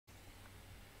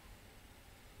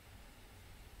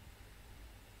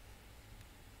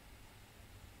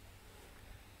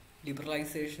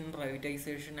Liberalization,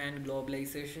 privatization, and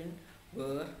globalization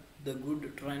were the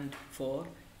good trend for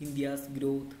India's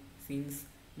growth since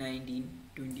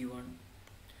 1921.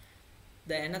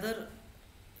 The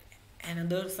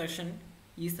another session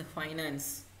is the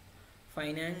finance.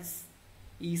 Finance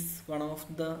is one of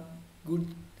the good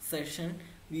session.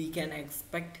 We can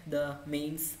expect the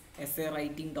mains essay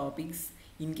writing topics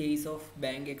in case of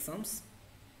bank exams.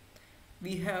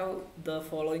 We have the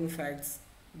following facts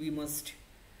we must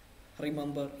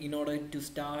remember in order to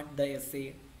start the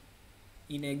essay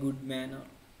in a good manner.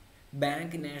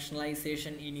 Bank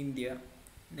nationalization in India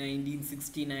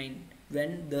 1969,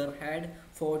 when there had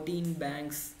 14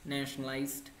 banks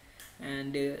nationalized,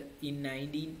 and in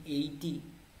 1980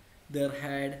 there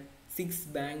had 6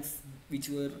 banks which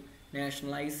were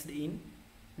nationalized in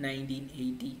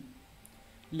 1980.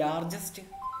 Largest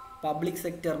public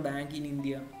sector bank in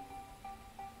India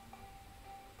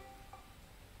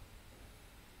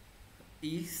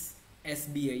is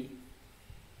SBI.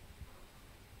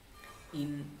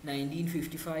 In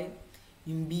 1955,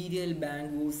 Imperial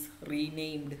Bank was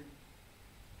renamed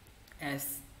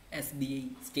as SBI,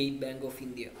 State Bank of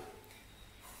India.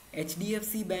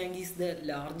 HDFC Bank is the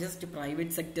largest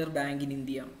private sector bank in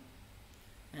India,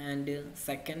 and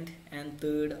second and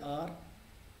third are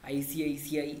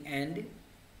ICICI and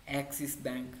Axis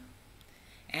Bank.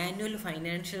 Annual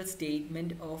financial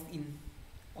statement of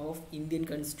Indian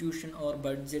Constitution or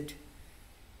budget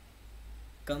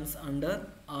comes under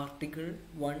Article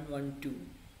 112.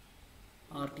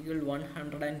 Article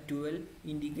 112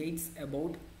 indicates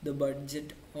about the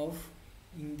budget of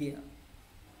India.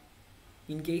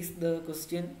 In case the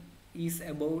question is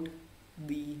about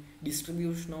the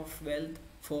distribution of wealth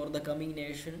for the coming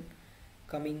nation,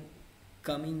 coming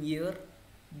year,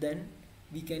 then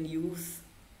we can use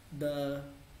the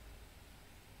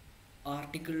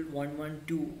Article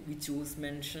 112 which was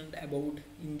mentioned about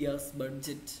India's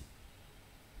budget.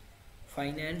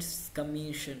 Finance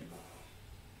Commission,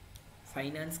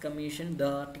 the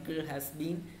article has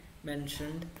been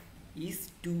mentioned is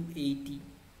 280.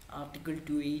 Article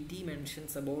 280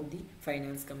 mentions about the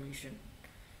Finance Commission.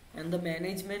 And the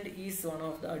management is one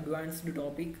of the advanced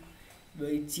topic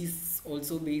which is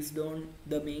also based on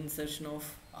the main session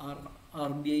of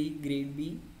RBI grade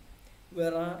B.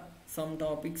 There are some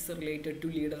topics related to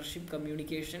leadership,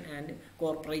 communication and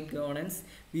corporate governance.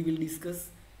 We will discuss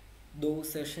those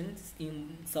sessions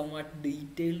in somewhat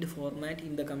detailed format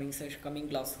in the coming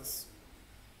classes.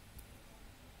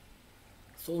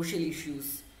 Social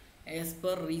issues. As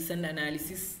per recent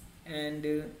analysis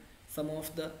and some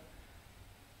of the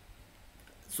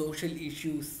social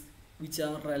issues which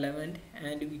are relevant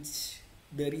and which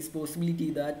there is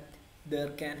possibility that there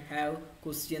can have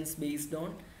questions based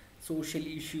on social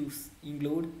issues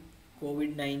include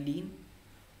COVID-19,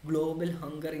 Global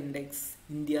Hunger Index.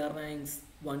 India ranks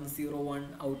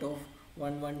 101 out of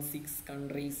 116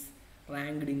 countries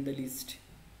ranked in the list.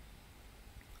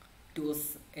 It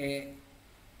was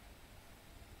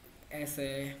as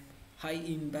a high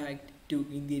impact to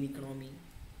Indian economy.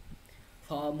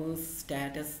 Farmers'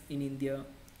 status in India.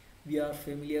 We are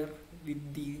familiar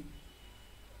with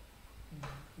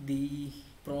the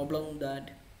problem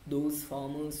that those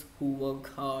farmers who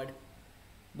work hard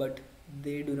but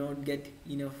they do not get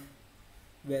enough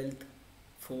wealth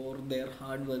for their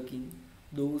hard working.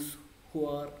 Those who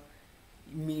are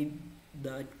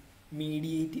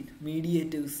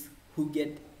mediators who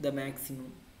get the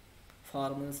maximum.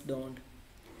 Farmers don't.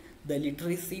 The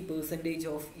literacy percentage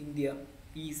of India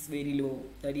is very low.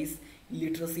 That is,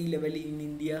 literacy level in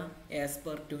India as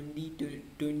per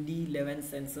 2011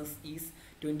 census is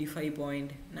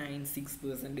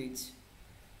 25.96%. It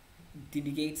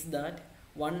indicates that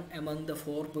 1 among the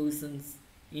 4 persons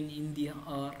in India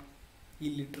are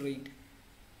illiterate.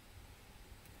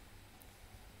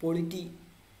 Polity.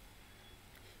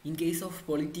 In case of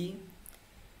polity,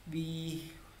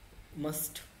 we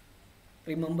must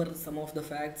remember some of the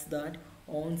facts that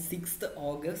on 6th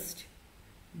August,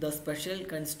 the special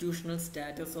constitutional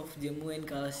status of Jammu and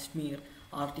Kashmir,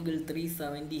 Article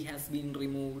 370, has been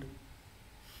removed.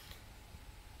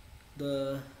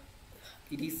 It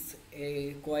is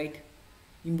a quite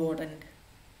important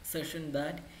session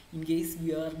that in case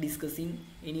we are discussing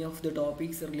any of the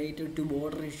topics related to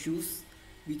border issues,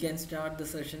 we can start the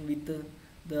session with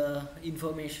the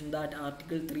information that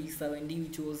Article 370,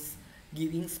 which was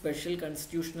giving special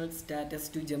constitutional status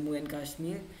to Jammu and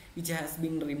Kashmir, which has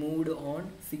been removed on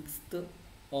 6th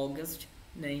August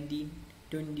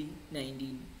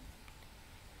 2019.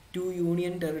 2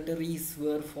 union territories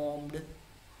were formed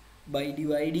by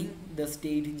dividing the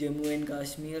state Jammu and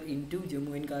Kashmir into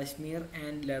Jammu and Kashmir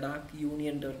and Ladakh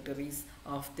Union territories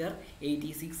after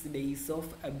 86 days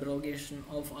of abrogation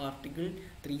of Article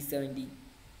 370.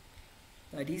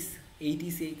 That is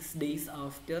 86 days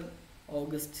after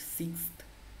August 6th,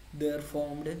 there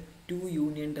formed two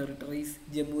union territories,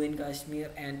 Jammu and Kashmir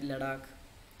and Ladakh.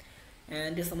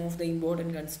 And some of the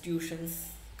important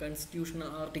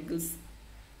constitutional articles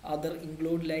other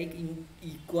include like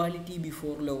equality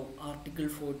before law, Article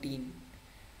 14,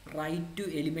 right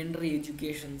to elementary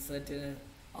education such as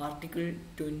Article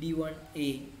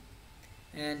 21A,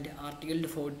 and Article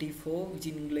 44 which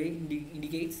in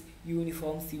indicates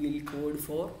uniform civil code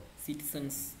for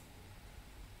citizens.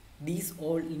 These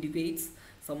all indicates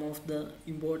some of the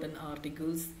important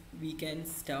articles we can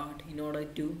start in order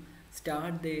to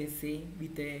start the essay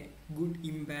with a good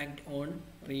impact on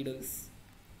readers.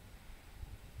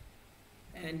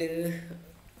 And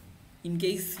in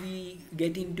case we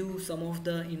get into some of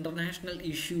the international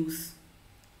issues,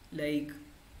 like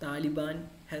Taliban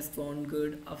has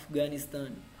conquered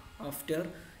Afghanistan after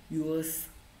US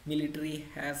military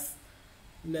has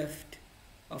left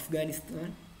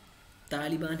Afghanistan.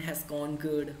 Taliban has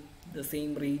conquered the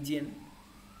same region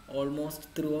almost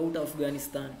throughout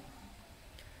Afghanistan.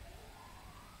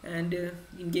 And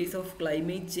in case of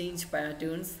climate change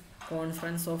patterns,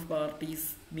 Conference of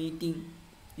Parties meeting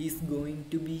is going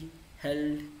to be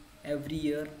held every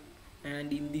year,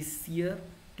 and in this year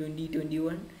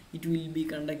 2021 it will be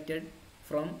conducted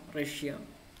from Russia.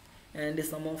 And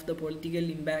some of the political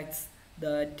impacts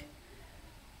that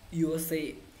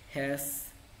USA has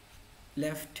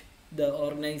left the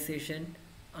organization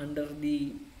under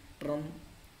the Trump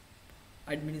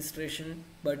administration,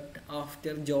 but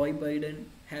after Joe Biden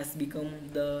has become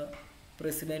the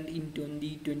president in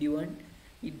 2021,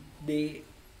 they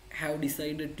have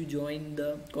decided to join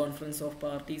the Conference of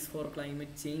Parties for Climate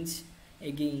Change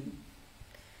again.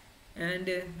 And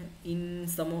in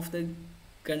some of the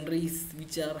countries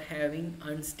which are having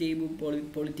unstable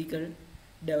political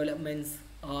developments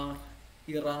are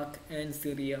Iraq and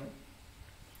Syria.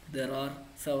 There are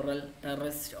several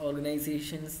terrorist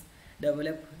organizations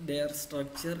develop their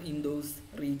structure in those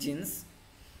regions,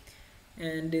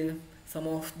 and some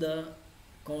of the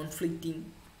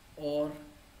conflicting or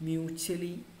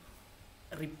mutually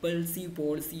repulsive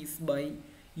policies by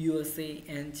USA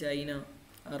and China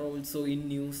are also in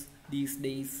news these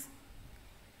days.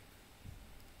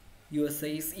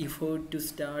 USA's effort to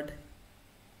start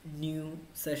new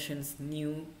sessions,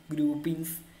 new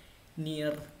groupings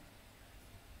near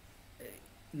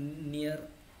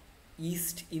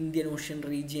East Indian Ocean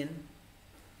region,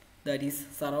 that is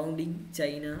surrounding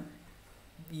China,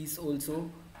 is also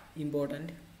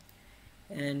important.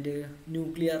 And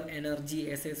nuclear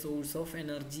energy as a source of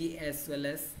energy as well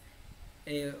as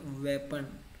a weapon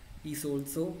is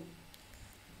also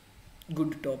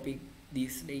good topic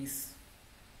these days.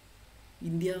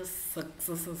 India's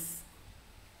successes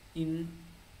in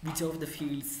which of the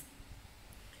fields?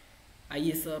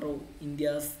 ISRO,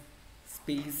 India's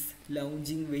Space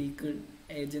Launching Vehicle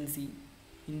Agency,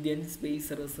 Indian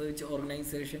Space Research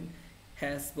Organization,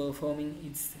 has performing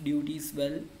its duties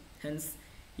well. Hence,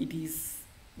 it is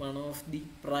one of the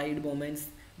pride moments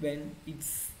when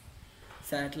its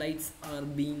satellites are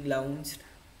being launched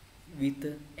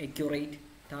with accurate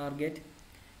target.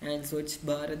 And Swachh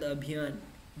Bharat Abhiyan,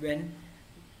 when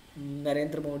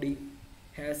Narendra Modi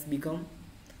has become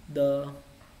the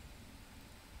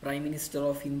Prime Minister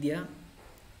of India,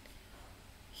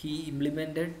 he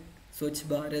implemented Swachh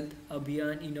Bharat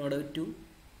Abhiyan in order to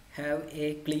have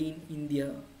a clean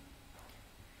India.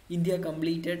 India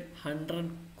completed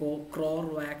 100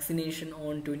 crore vaccination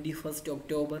on 21st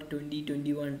October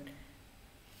 2021,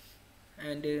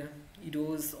 and it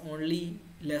was only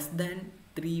less than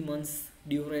 3 months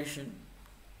duration.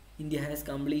 India has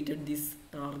completed this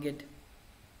target.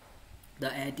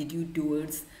 The attitude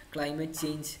towards climate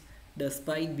change,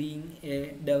 despite being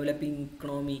a developing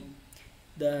economy,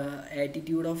 the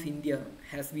attitude of India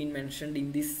has been mentioned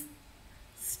in this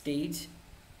stage,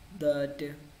 that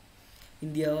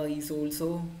India is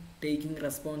also taking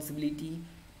responsibility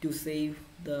to save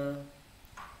the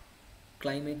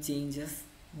climate changes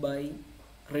by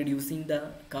reducing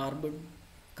the carbon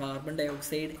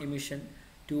dioxide emission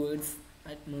towards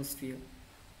atmosphere.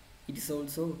 It is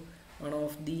also one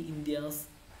of the India's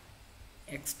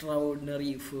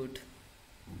extraordinary effort.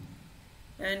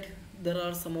 And there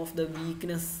are some of the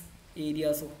weakness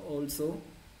areas also.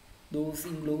 Those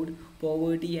include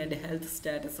poverty and health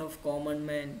status of common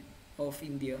man of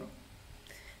India.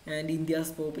 And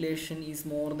India's population is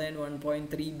more than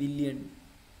 1.3 billion,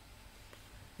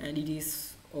 and it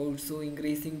is also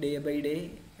increasing day by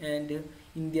day, and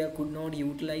India could not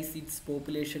utilize its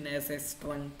population as a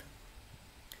strength.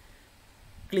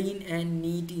 Clean and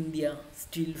neat India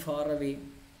still far away.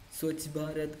 Swachh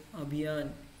Bharat Abhiyan,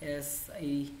 as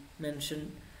I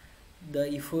mentioned, the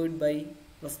effort by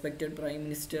respected Prime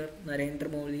Minister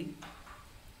Narendra Modi,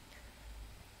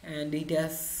 and it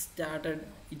has started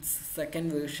its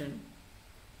second version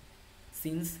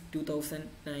since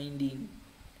 2019.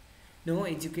 No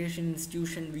education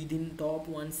institution within top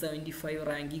 175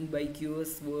 ranking by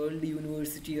QS World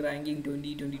University Ranking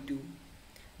 2022.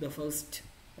 The first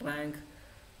rank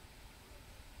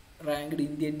ranked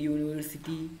Indian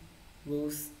university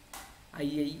was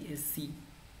IISc.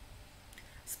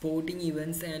 Sporting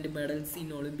events and medals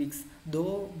in Olympics.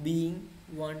 Though being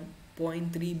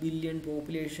 1.3 billion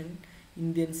population,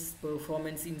 Indians'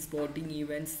 performance in sporting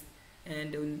events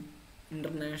and in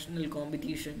international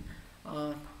competition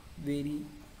are very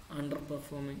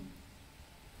underperforming.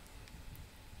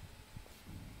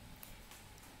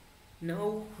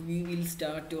 Now we will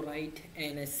start to write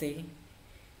an essay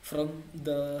from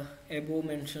the above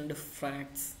mentioned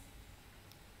facts.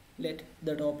 Let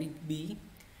the topic be: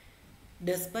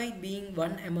 despite being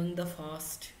one among the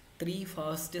three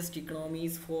fastest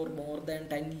economies for more than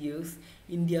 10 years,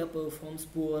 India performs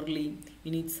poorly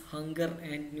in its hunger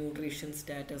and nutrition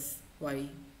status. Why?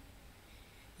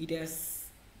 It has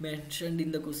mentioned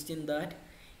in the question that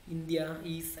India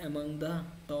is among the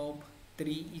top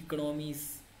three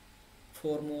economies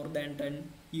for more than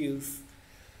 10 years.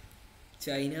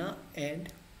 China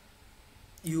and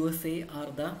USA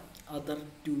are the other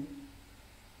two,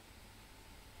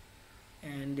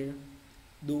 and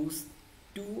those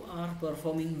two are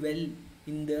performing well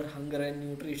in their hunger and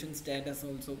nutrition status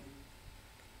also.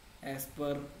 As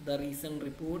per the recent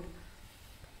report,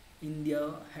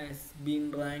 India has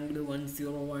been ranked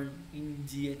 101 in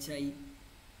GHI.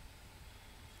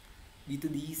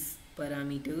 With these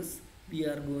parameters, we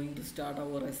are going to start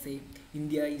our essay.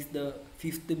 India is the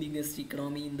fifth biggest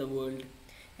economy in the world.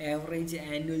 Average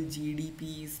annual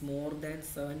GDP is more than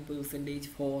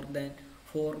 7%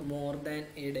 for more than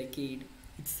a decade.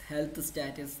 Its health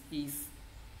status is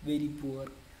very poor.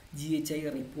 GHI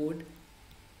report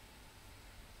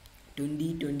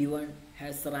 2021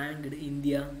 has ranked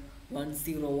India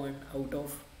 101 out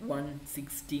of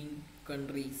 116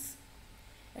 countries.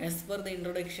 As per the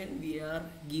introduction, we are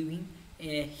giving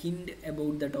a hint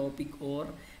about the topic, or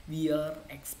we are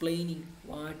explaining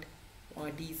what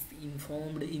is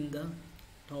informed in the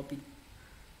topic.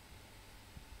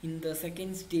 In the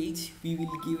second stage, we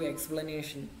will give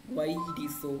explanation why it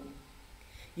is so.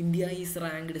 India is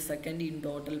ranked second in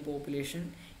total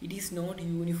population. It is not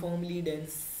uniformly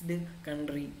dense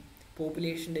country.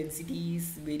 Population density is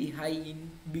very high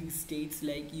in big states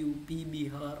like UP,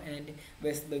 Bihar and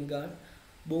West Bengal.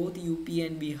 Both UP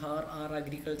and Bihar are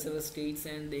agricultural states,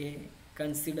 and they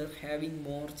consider having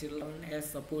more children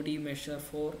as supportive measure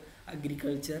for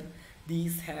agriculture.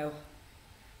 These have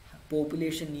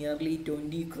population nearly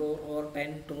 20 crore or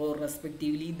 10 crore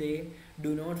respectively. They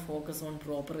do not focus on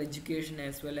proper education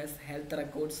as well as health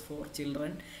records for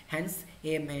children. Hence,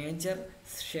 a major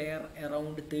share,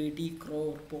 around 30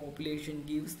 crore population,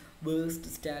 gives worst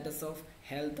status of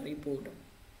health report.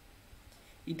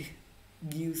 It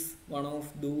gives one of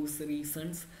those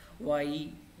reasons why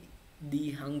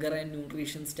the hunger and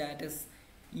nutrition status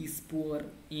is poor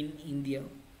in India.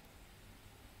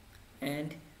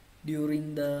 And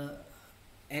during the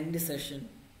end session,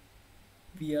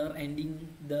 we are ending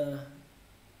the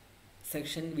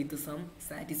section with some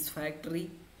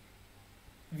satisfactory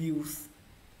views.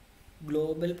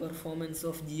 Global performance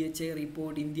of GHI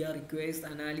report: India requires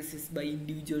analysis by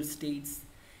individual states.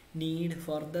 Need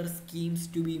further schemes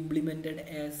to be implemented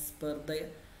as per the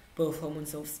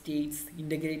performance of states.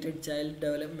 Integrated Child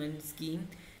Development Scheme,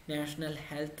 National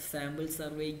Health Sample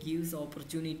Survey gives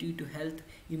opportunity to health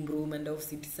improvement of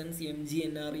citizens.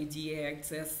 MGNREGA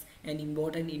acts as an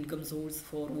important income source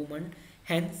for women.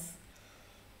 Hence,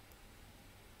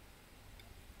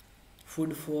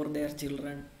 food for their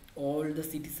children. All the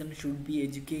citizens should be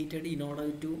educated in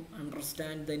order to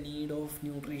understand the need of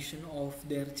nutrition of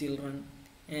their children,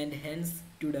 and hence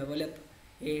to develop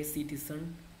a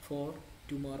citizen for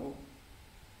tomorrow.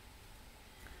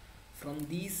 From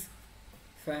these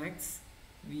facts,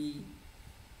 we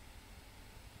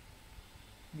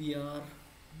are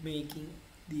making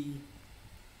the